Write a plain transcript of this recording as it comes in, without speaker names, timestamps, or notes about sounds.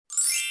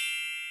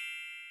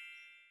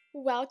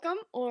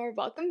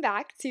Welcome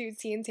back to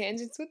Tea and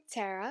Tangents with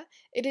Tara.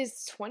 It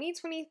is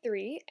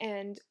 2023,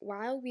 and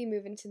while we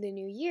move into the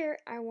new year,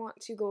 I want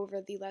to go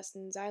over the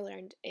lessons I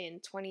learned in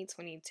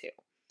 2022.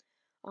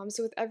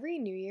 So with every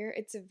new year,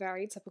 it's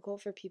very typical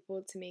for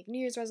people to make New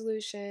Year's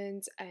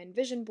resolutions and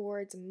vision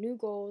boards and new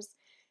goals,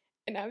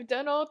 and I've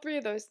done all three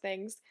of those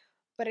things.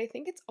 But I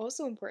think it's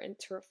also important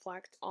to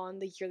reflect on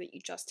the year that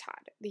you just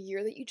had, the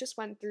year that you just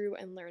went through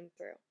and learned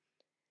through.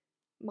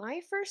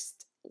 My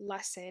first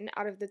lesson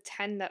out of the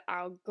 10 that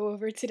I'll go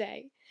over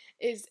today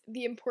is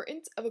the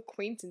importance of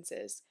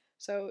acquaintances.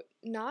 So,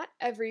 not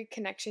every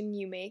connection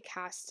you make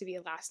has to be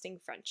a lasting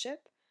friendship.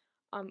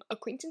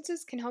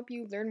 Acquaintances can help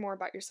you learn more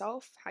about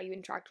yourself, how you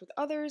interact with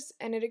others,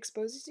 and it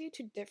exposes you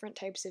to different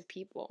types of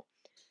people.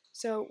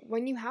 So,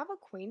 when you have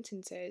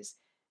acquaintances,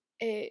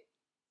 it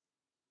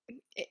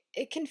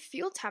it can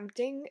feel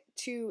tempting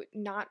to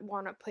not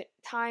want to put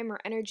time or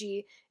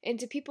energy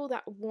into people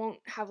that won't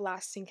have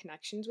lasting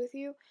connections with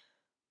you,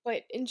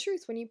 but in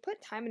truth, when you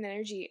put time and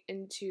energy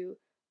into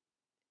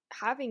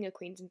having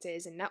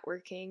acquaintances and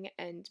networking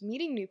and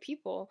meeting new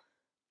people,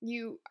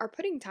 you are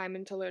putting time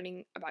into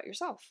learning about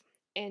yourself.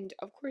 And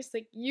of course,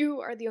 like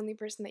you are the only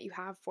person that you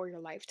have for your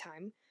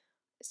lifetime.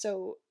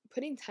 So,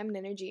 putting time and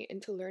energy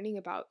into learning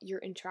about your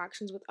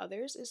interactions with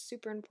others is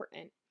super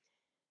important.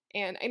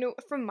 And I know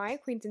from my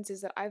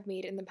acquaintances that I've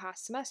made in the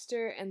past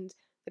semester and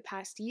the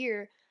past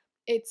year,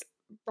 it's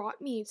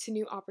brought me to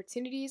new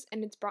opportunities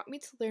and it's brought me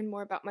to learn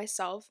more about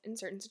myself in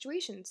certain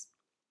situations.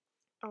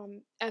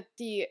 At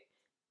the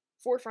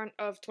forefront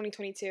of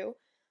 2022,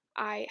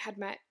 I had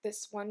met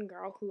this one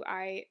girl who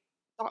I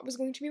thought was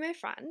going to be my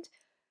friend.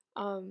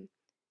 Um,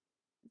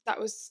 that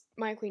was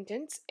my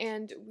acquaintance,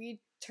 and we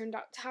turned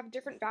out to have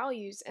different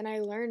values. And I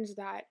learned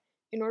that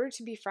in order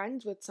to be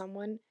friends with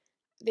someone,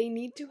 they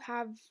need to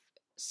have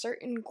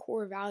certain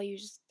core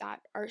values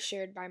that are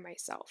shared by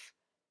myself,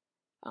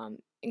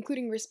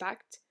 including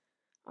respect.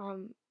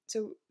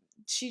 So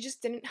she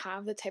just didn't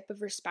have the type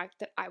of respect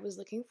that I was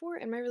looking for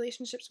in my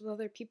relationships with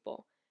other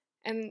people.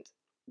 And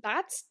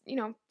that's,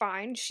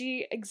 fine.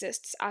 She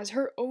exists as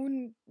her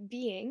own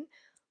being.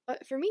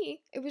 But for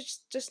me, it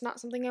was just not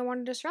something I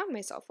wanted to surround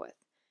myself with.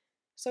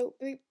 So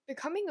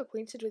becoming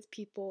acquainted with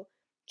people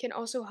can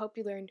also help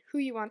you learn who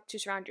you want to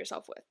surround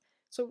yourself with.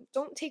 So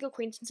don't take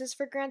acquaintances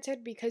for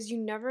granted because you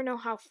never know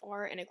how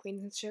far an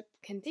acquaintanceship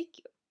can take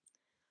you.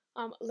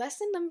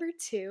 Lesson number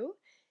two,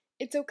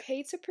 it's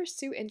okay to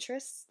pursue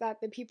interests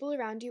that the people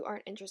around you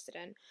aren't interested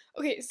in.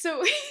 Okay,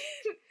 so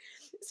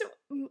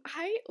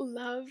I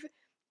love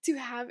to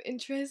have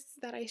interests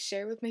that I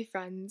share with my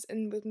friends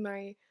and with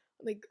my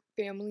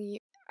family.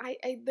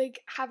 I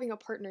like having a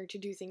partner to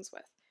do things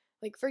with.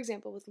 Like for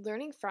example, with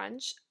learning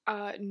French,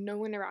 no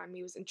one around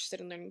me was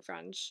interested in learning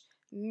French.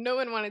 No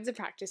one wanted to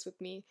practice with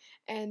me,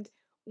 and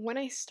when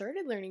I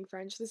started learning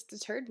French, this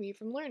deterred me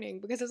from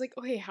learning because I was like,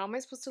 okay, how am I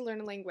supposed to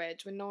learn a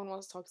language when no one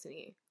wants to talk to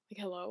me? Like,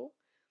 hello?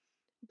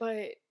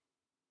 But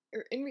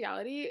in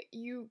reality,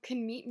 you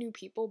can meet new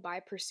people by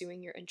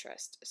pursuing your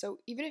interest. So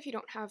even if you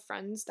don't have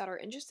friends that are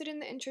interested in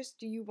the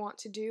interest you want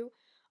to do,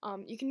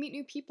 you can meet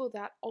new people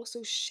that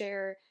also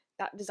share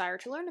that desire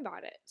to learn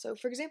about it. So,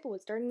 for example,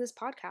 with starting this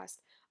podcast,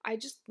 I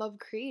just love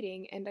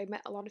creating, and I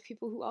met a lot of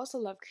people who also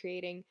love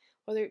creating,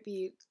 whether it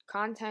be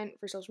content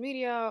for social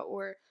media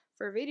or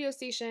for a radio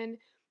station,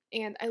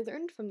 and I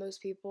learned from those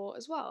people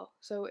as well.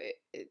 So,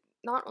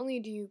 not only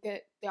do you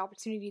get the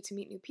opportunity to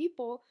meet new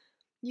people,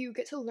 you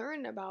get to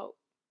learn about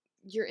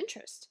your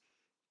interest.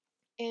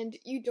 And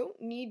you don't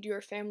need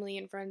your family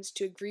and friends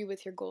to agree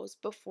with your goals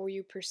before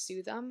you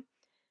pursue them.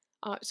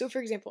 So, for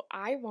example,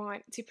 I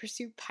want to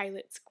pursue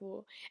pilot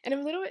school, and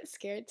I'm a little bit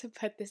scared to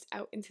put this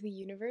out into the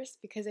universe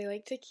because I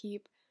like to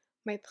keep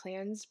my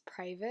plans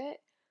private.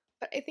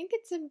 But I think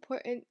it's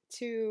important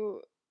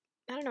to,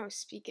 I don't know,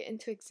 speak it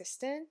into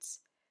existence.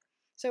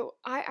 So,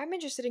 I'm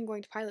interested in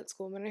going to pilot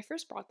school. When I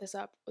first brought this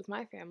up with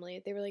my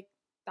family, they were like,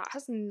 that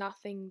has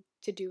nothing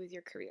to do with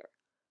your career.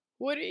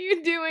 What are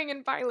you doing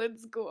in pilot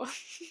school?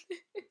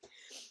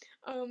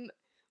 um,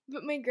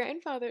 but my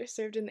grandfather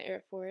served in the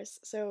Air Force,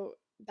 so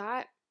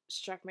that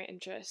struck my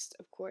interest,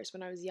 of course,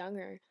 when I was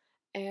younger.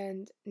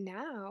 And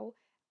now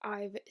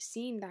I've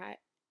seen that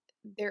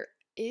there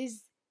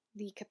is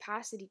the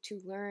capacity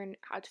to learn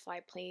how to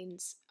fly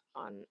planes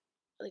on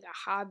like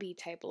a hobby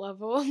type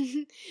level,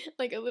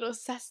 like a little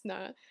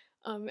Cessna.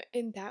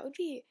 And that would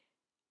be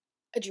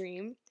a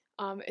dream.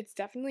 It's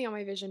definitely on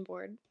my vision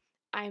board.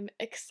 I'm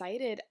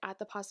excited at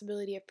the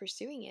possibility of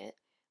pursuing it,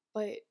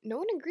 but no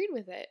one agreed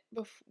with it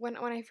when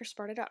I first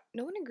brought it up.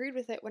 No one agreed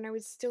with it when I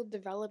was still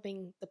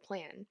developing the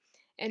plan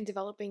and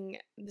developing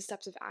the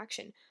steps of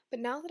action. But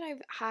now that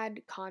I've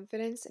had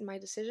confidence in my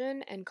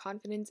decision and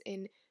confidence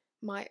in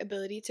my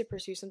ability to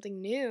pursue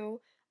something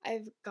new,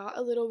 I've got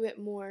a little bit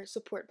more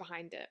support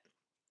behind it.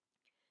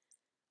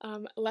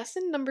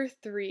 Lesson number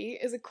three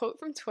is a quote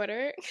from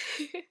Twitter,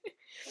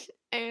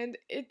 and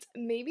it's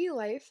maybe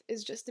life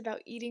is just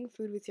about eating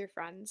food with your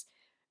friends.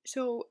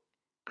 So,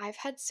 I've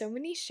had so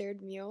many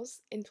shared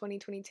meals in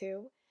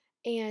 2022,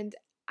 and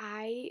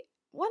I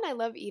one, I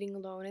love eating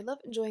alone. I love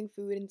enjoying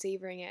food and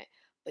savoring it.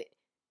 But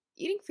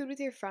eating food with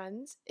your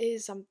friends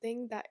is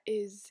something that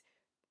is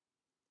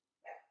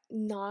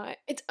not,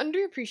 it's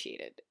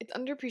underappreciated. It's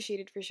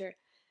underappreciated for sure.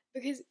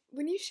 Because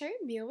when you share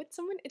a meal with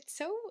someone, it's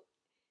so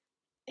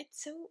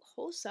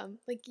wholesome.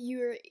 Like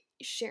you're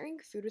sharing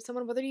food with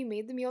someone, whether you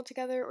made the meal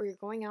together or you're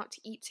going out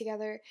to eat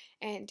together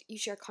and you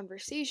share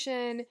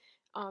conversation.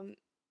 Um,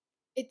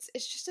 it's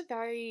just a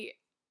very,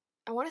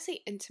 I want to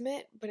say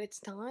intimate, but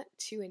it's not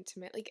too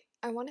intimate. Like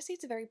I want to say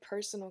it's a very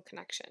personal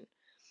connection.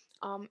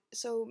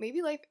 So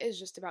maybe life is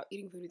just about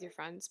eating food with your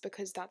friends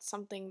because that's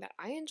something that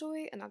I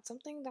enjoy and that's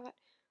something that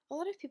a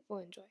lot of people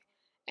enjoy.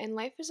 And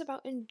life is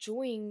about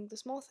enjoying the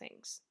small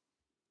things.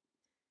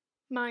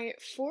 My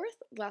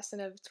fourth lesson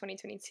of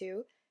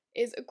 2022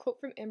 is a quote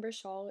from Amber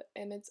Shaw,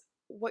 and it's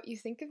 "What you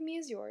think of me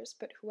is yours,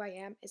 but who I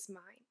am is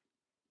mine."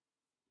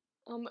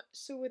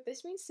 So what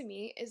this means to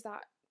me is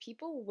that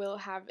people will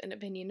have an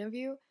opinion of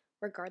you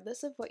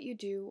regardless of what you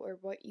do or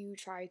what you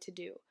try to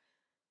do.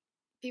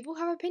 People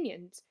have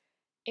opinions.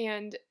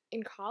 And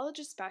in college,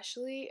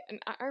 especially,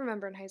 and I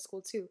remember in high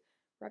school too,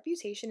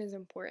 reputation is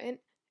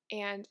important.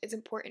 And it's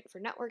important for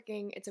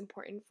networking, it's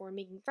important for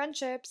making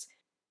friendships.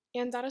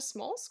 And at a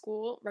small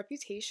school,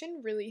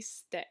 reputation really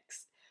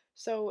sticks.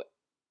 So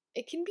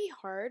it can be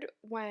hard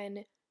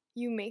when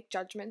you make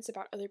judgments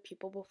about other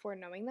people before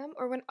knowing them,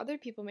 or when other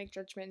people make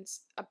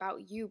judgments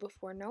about you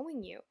before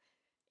knowing you.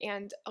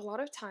 And a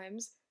lot of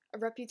times, a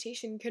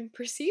reputation can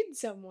precede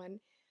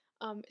someone.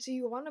 So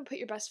you want to put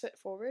your best foot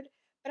forward.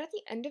 But at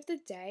the end of the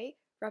day,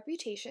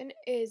 reputation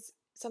is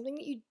something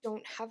that you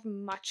don't have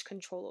much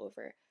control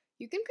over.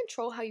 You can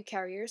control how you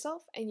carry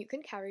yourself, and you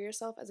can carry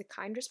yourself as a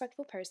kind,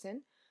 respectful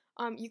person.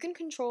 You can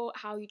control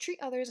how you treat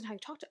others and how you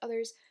talk to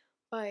others,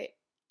 but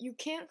you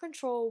can't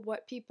control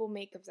what people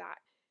make of that.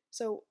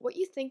 So, what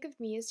you think of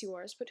me is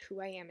yours, but who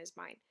I am is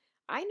mine.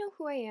 I know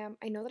who I am.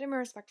 I know that I'm a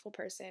respectful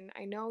person.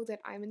 I know that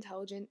I'm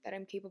intelligent, that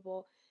I'm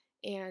capable,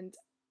 and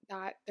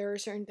that there are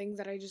certain things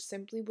that I just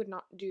simply would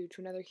not do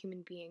to another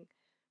human being.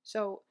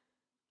 So,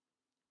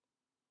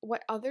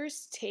 what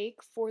others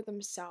take for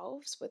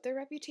themselves with their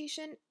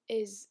reputation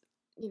is,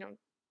 you know,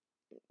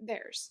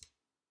 theirs.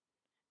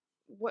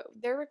 What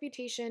their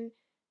reputation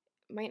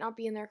might not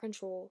be in their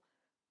control,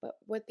 but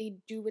what they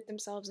do with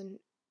themselves and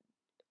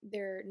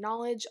their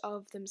knowledge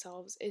of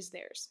themselves is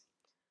theirs.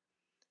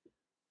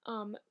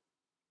 Um,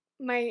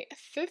 my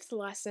fifth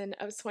lesson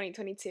of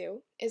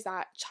 2022 is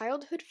that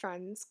childhood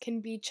friends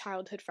can be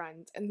childhood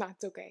friends, and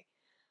that's okay.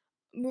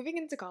 Moving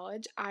into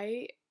college,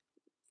 I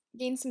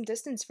gained some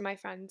distance from my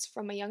friends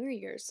from my younger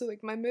years. So,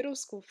 like, my middle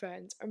school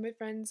friends are my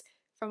friends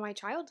from my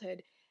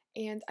childhood.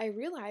 And I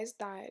realized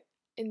that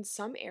in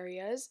some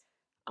areas,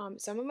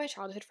 some of my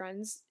childhood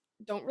friends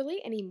don't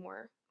relate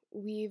anymore.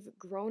 We've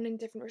grown in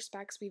different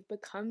respects, we've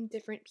become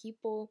different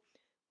people,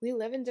 we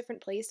live in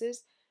different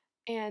places,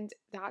 and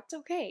that's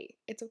okay.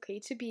 It's okay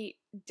to be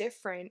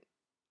different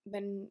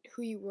than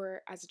who you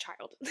were as a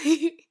child.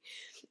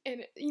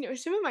 And,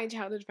 some of my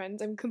childhood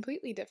friends I'm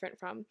completely different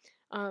from,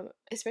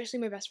 especially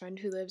my best friend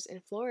who lives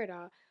in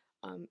Florida.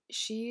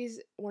 She's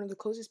one of the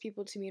closest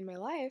people to me in my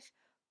life,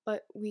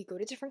 but we go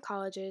to different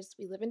colleges,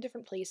 we live in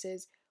different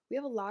places, we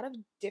have a lot of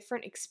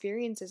different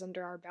experiences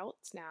under our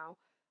belts now,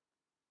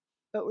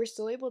 but we're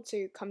still able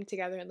to come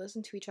together and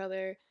listen to each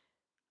other,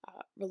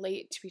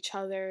 relate to each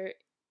other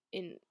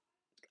in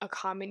a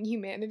common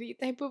humanity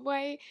type of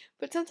way.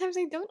 But sometimes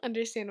I don't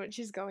understand what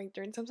she's going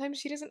through, and sometimes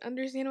she doesn't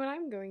understand what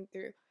I'm going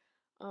through.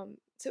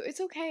 So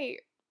it's okay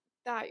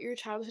that your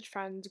childhood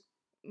friends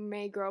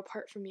may grow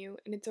apart from you,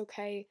 and it's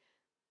okay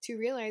to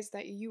realize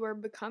that you are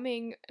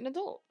becoming an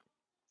adult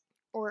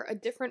or a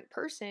different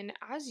person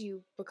as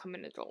you become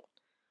an adult.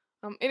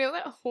 I know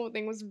that whole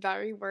thing was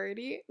very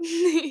wordy,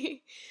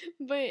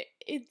 but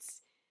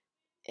it's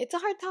a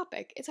hard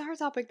topic. It's a hard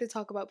topic to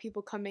talk about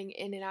people coming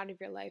in and out of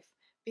your life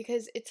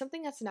because it's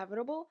something that's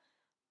inevitable,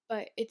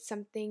 but it's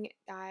something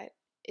that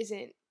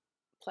isn't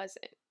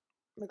pleasant,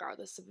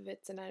 regardless of if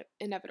it's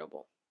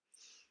inevitable.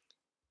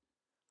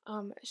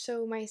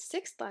 So my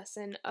sixth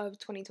lesson of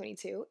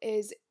 2022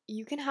 is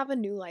you can have a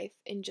new life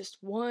in just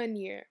 1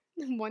 year.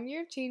 1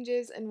 year of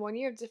changes and 1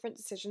 year of different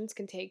decisions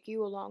can take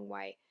you a long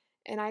way.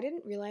 And I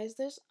didn't realize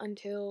this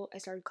until I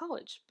started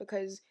college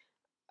because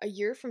a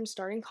year from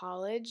starting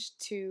college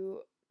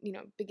to,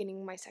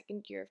 beginning my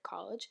second year of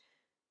college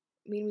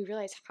made me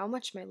realize how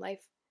much my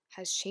life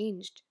has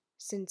changed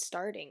since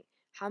starting,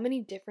 how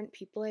many different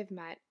people I've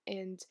met,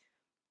 and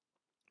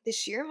the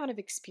sheer amount of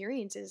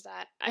experiences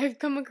that I've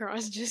come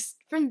across just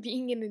from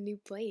being in a new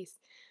place.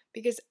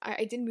 Because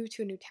I did move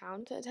to a new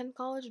town to attend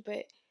college,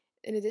 but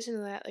in addition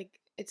to that, like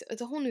it's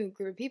a whole new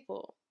group of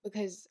people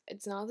because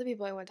it's not the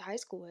people I went to high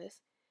school with,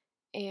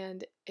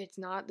 and it's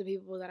not the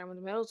people that I went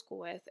to middle school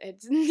with.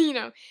 It's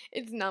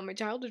it's not my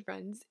childhood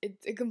friends.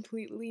 It's a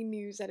completely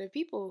new set of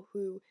people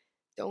who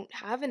don't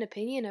have an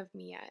opinion of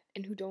me yet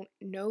and who don't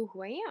know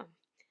who I am.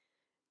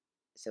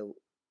 So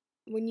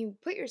when you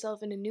put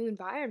yourself in a new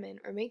environment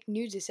or make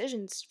new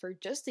decisions for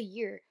just a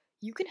year,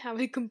 you can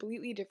have a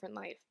completely different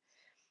life.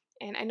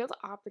 And I know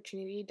the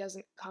opportunity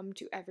doesn't come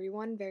to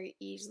everyone very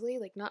easily.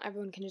 Like, not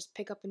everyone can just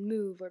pick up and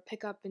move or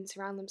pick up and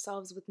surround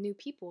themselves with new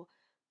people.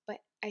 But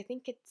I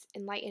think it's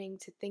enlightening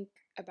to think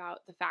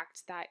about the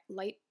fact that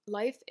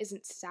life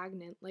isn't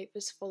stagnant, life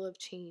is full of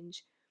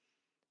change.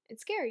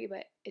 It's scary,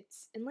 but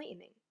it's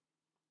enlightening.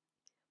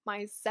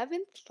 My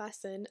seventh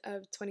lesson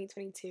of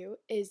 2022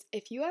 is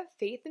if you have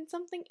faith in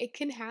something, it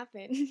can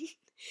happen.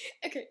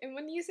 Okay, and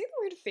when you say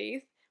the word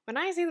faith, when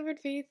I say the word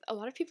faith, a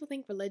lot of people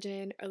think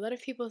religion, or a lot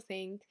of people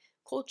think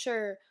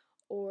culture,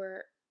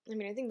 or I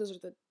mean, I think those are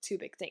the two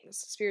big things: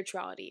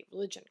 spirituality,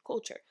 religion,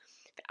 culture.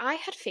 But I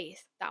had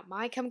faith that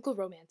My Chemical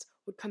Romance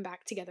would come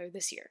back together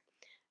this year.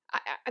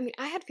 I mean,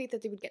 I had faith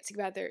that they would get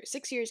together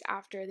 6 years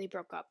after they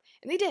broke up,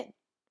 and they did.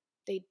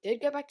 They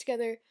did get back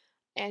together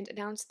and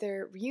announced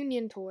their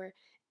reunion tour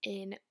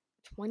in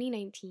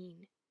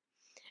 2019.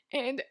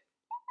 And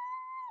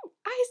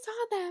I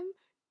saw them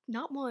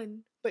not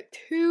one, but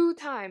two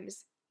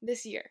times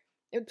this year,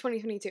 in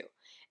 2022.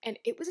 And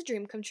it was a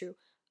dream come true.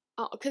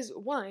 Because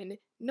one,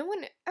 no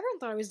one, everyone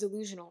thought I was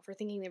delusional for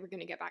thinking they were going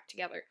to get back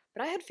together,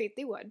 but I had faith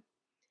they would.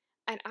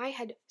 And I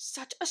had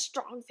such a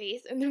strong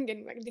faith in them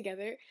getting back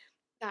together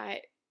that,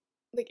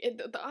 like,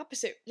 the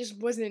opposite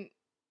just wasn't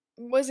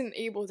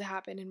able to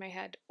happen in my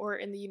head or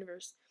in the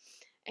universe.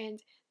 And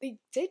they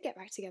did get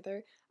back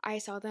together. I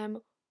saw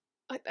them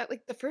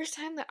like the first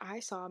time that I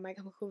saw My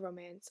Chemical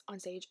Romance on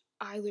stage,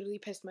 I literally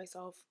pissed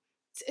myself.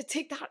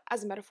 Take that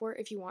as a metaphor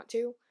if you want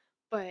to,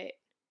 but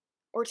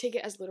or take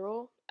it as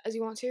literal as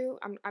you want to.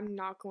 I'm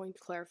not going to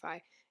clarify.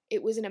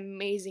 It was an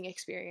amazing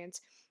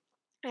experience.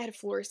 I had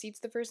floor seats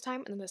the first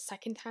time, and then the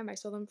second time I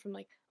saw them from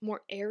like a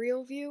more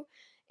aerial view,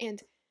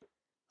 and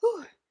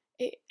whew,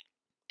 it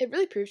it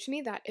really proved to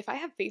me that if I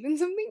have faith in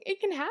something, it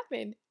can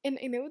happen. And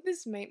I know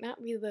this might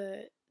not be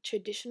the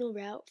traditional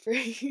route for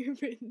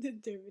for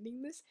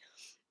determining this,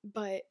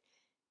 but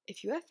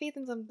if you have faith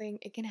in something,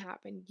 it can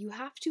happen. You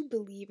have to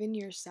believe in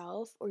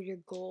yourself or your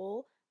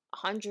goal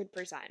 100%.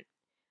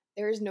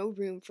 There is no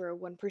room for a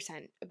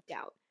 1% of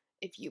doubt.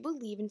 If you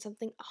believe in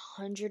something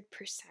 100%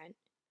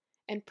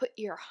 and put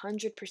your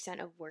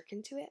 100% of work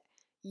into it,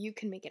 you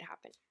can make it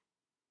happen.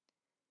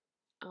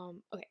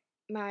 Okay,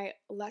 my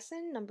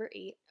lesson number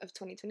 8 of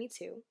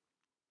 2022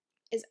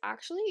 is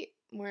actually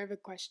more of a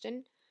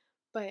question,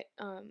 but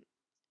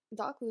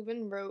Doc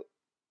Lubin wrote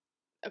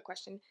a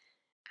question.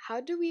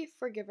 How do we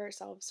forgive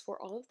ourselves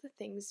for all of the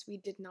things we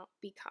did not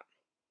become?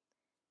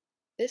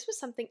 This was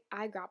something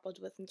I grappled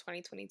with in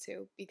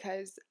 2022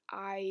 because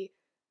I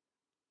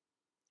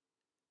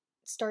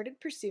started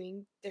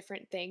pursuing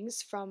different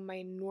things from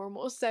my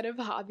normal set of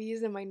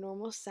hobbies and my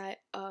normal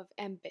set of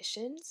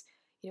ambitions.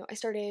 I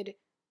started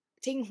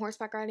taking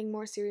horseback riding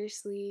more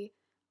seriously.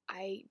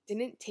 I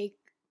didn't take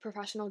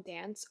professional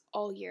dance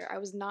all year. I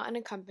was not in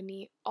a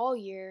company all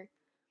year.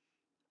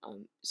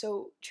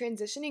 So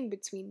transitioning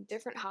between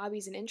different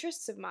hobbies and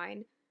interests of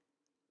mine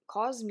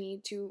caused me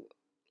to,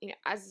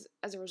 as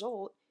a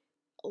result,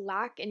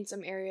 lack in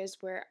some areas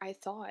where I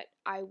thought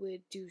I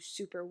would do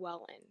super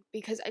well in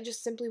because I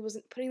just simply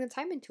wasn't putting the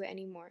time into it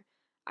anymore.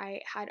 I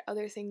had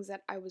other things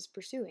that I was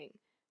pursuing.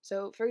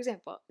 So, for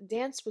example,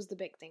 dance was the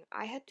big thing.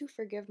 I had to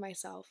forgive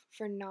myself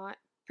for not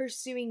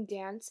pursuing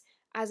dance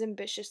as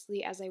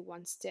ambitiously as I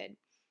once did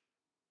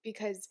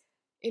because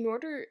in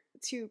order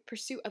to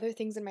pursue other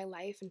things in my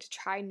life and to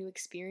try new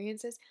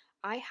experiences,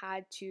 I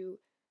had to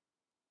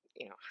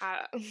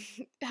have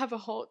have a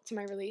halt to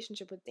my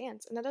relationship with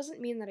dance. And that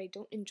doesn't mean that I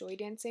don't enjoy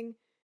dancing.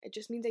 It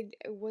just means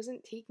I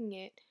wasn't taking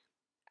it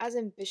as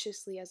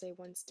ambitiously as I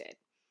once did.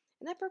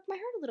 And that broke my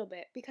heart a little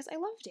bit because I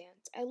love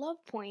dance. I love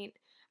point.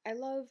 I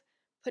love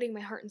putting my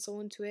heart and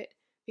soul into it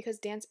because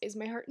dance is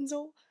my heart and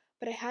soul.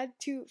 But I had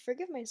to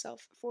forgive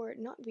myself for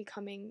not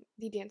becoming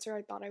the dancer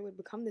I thought I would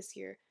become this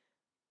year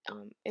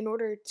in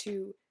order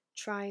to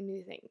try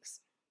new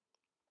things.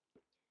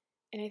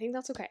 And I think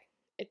that's okay.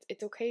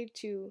 It's okay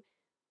to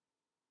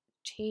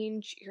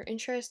change your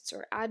interests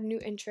or add new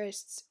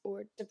interests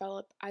or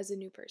develop as a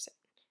new person.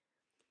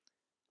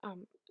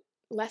 Um,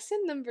 Lesson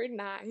number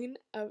 9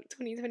 of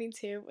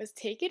 2022 was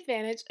take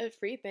advantage of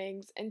free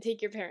things and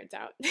take your parents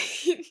out.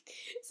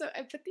 So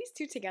I put these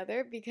two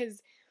together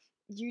because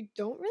you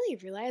don't really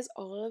realize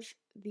all of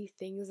the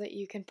things that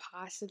you can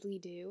possibly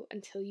do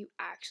until you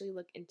actually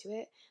look into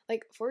it.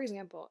 Like, for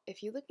example,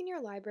 if you look in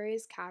your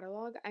library's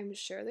catalog, I'm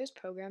sure there's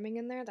programming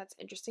in there that's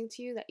interesting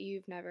to you that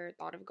you've never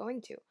thought of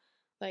going to.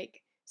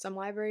 Like, some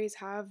libraries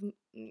have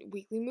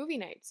weekly movie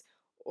nights,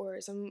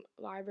 or some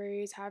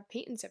libraries have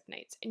paint and sip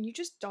nights, and you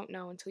just don't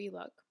know until you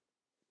look.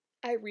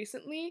 I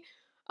recently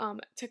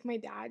took my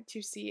dad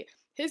to see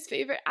his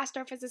favorite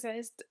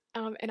astrophysicist,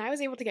 and I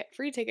was able to get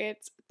free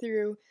tickets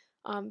through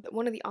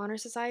one of the honor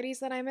societies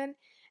that I'm in.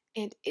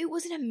 And it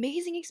was an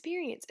amazing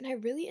experience, and I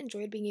really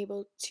enjoyed being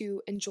able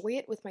to enjoy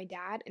it with my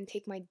dad and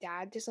take my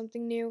dad to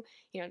something new.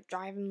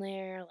 Drive him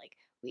there, like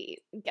we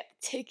get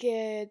the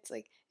tickets,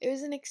 like it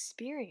was an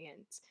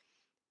experience.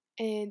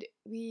 And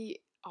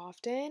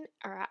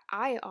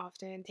I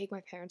often take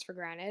my parents for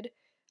granted.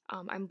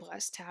 I'm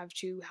blessed to have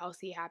two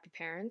healthy, happy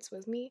parents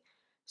with me.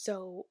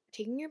 So,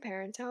 taking your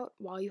parents out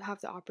while you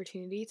have the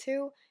opportunity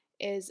to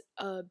is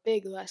a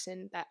big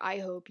lesson that I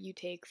hope you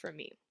take from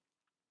me.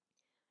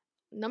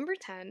 Number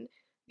 10,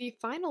 the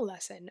final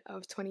lesson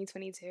of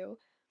 2022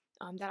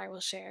 that I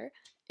will share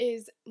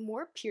is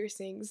more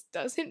piercings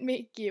doesn't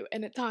make you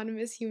an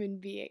autonomous human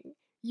being.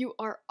 You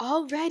are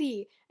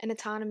already an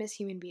autonomous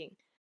human being.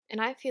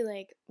 And I feel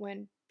like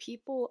when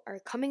people are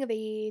coming of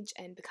age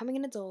and becoming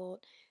an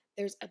adult,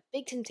 there's a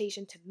big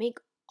temptation to make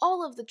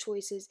all of the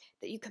choices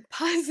that you can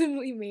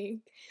possibly make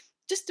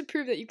just to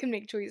prove that you can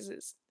make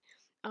choices.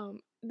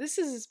 This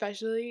is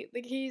especially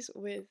the case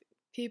with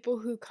people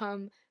who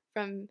come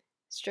from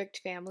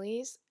strict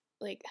families.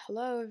 Like,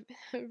 hello,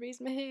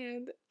 raise my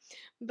hand.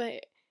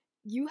 But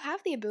you have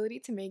the ability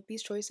to make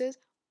these choices,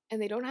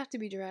 and they don't have to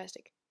be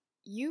drastic.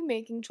 You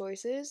making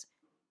choices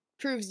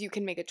proves you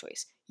can make a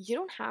choice. You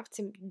don't have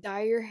to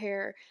dye your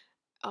hair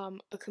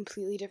a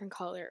completely different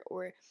color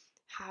or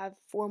have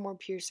four more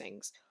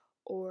piercings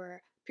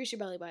or pierce your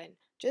belly button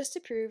just to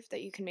prove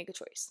that you can make a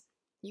choice.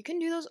 You can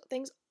do those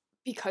things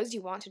because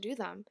you want to do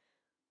them,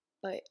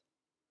 but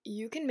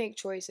you can make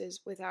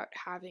choices without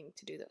having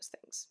to do those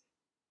things.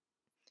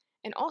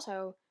 And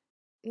also,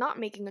 not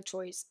making a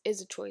choice is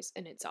a choice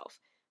in itself.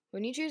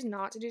 When you choose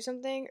not to do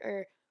something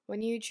or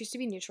when you choose to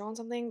be neutral on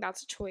something,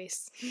 that's a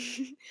choice.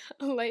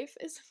 Life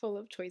is full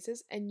of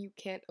choices and you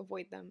can't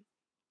avoid them.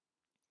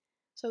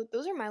 So,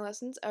 those are my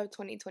lessons of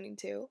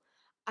 2022.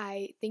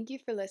 I thank you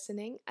for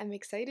listening. I'm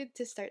excited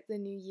to start the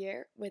new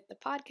year with the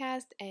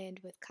podcast and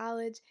with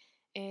college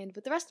and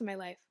with the rest of my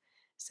life.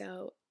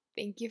 So,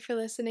 thank you for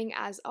listening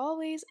as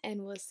always,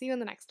 and we'll see you in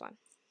the next one.